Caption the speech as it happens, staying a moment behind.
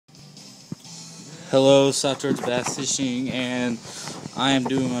Hello, South Georgia Bass Fishing, and I am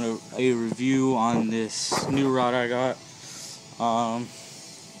doing a review on this new rod I got.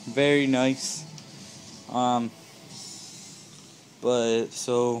 Very nice. But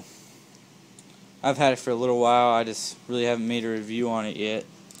so I've had it for a little while. I just really haven't made a review on it yet.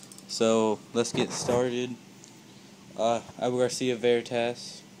 So let's get started. Garcia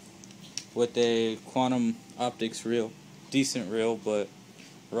veritas with a quantum optics reel, decent reel, but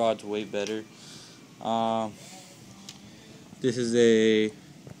rod's way better. This is a,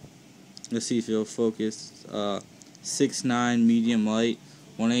 let's see if it'll focus, 6'9" medium light,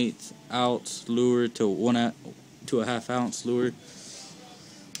 1/8 ounce lure to 1.5 ounce lure.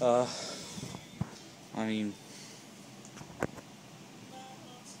 I mean,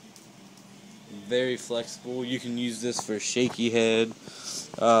 very flexible. You can use this for shaky head,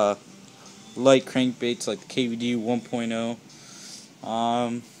 light crankbaits like the KVD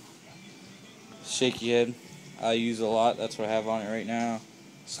 1.0. Shaky head I use a lot, that's what I have on it right now.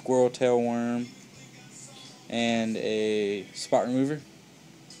 Squirrel tail worm and a spot remover.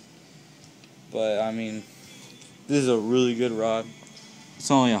 But I mean, this is a really good rod. It's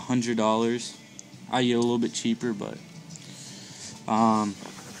only $100. I get a little bit cheaper, but I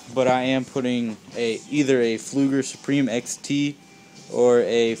am putting either a Pflueger Supreme XT or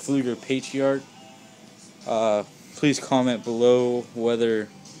a Pflueger Patriarch. Please comment below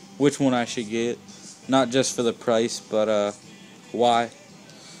which one I should get, not just for the price, but why.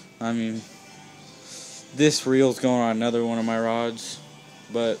 I mean, this reel's going on another one of my rods,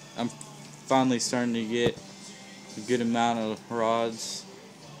 but I'm finally starting to get a good amount of rods.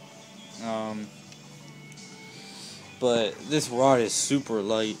 But this rod is super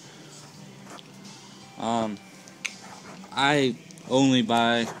light. I only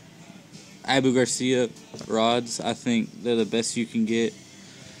buy Garcia rods. I think they're the best you can get,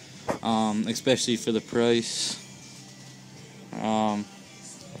 especially for the price.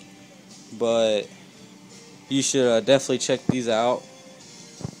 But you should definitely check these out.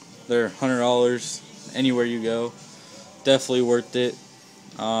 They're $100 anywhere you go. Definitely worth it.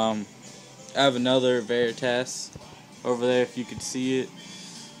 I have another veritas over there if you could see it.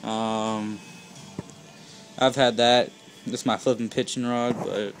 I've had that. This is my flipping pitching rod,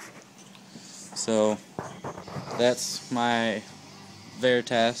 but so that's my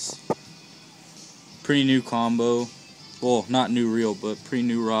veritas. Pretty new combo. Well, not new reel, but pretty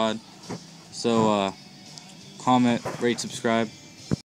new rod. So comment, rate, subscribe.